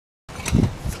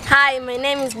Hi, my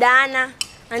name is Dana,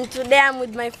 and today I'm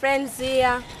with my friends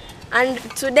here. And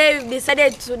today we've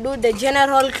decided to do the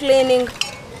general cleaning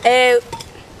to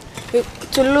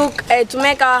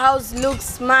make our house look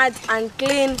smart and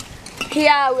clean.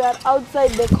 Here we are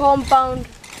outside the compound,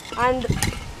 and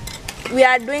we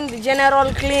are doing the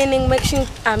general cleaning,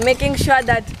 making sure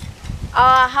that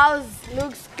our house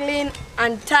looks clean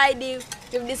and tidy.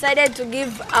 We've decided to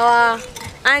give our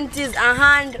aunties a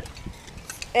hand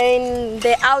in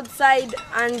the outside,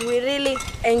 and we really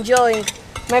enjoying.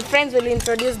 My friends will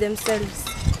introduce themselves.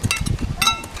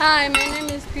 Hi, my name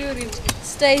is Purity.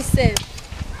 Stay safe.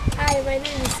 Hi, my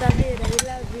name is Samir. I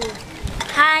love you.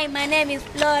 Hi, my name is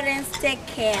Florence. Take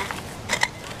care.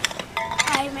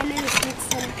 Hi, my name is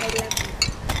Nixon. I love you.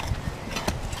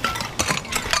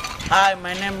 Hi,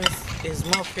 my name is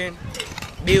Muffin.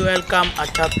 Be welcome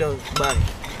at Tapio's Bar.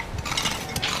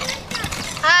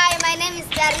 Hi, my name is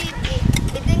Charity.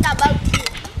 We think about you.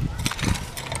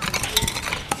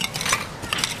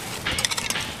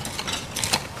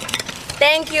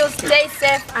 Thank you, stay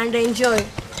safe and enjoy.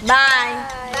 Bye.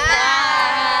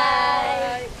 Bye.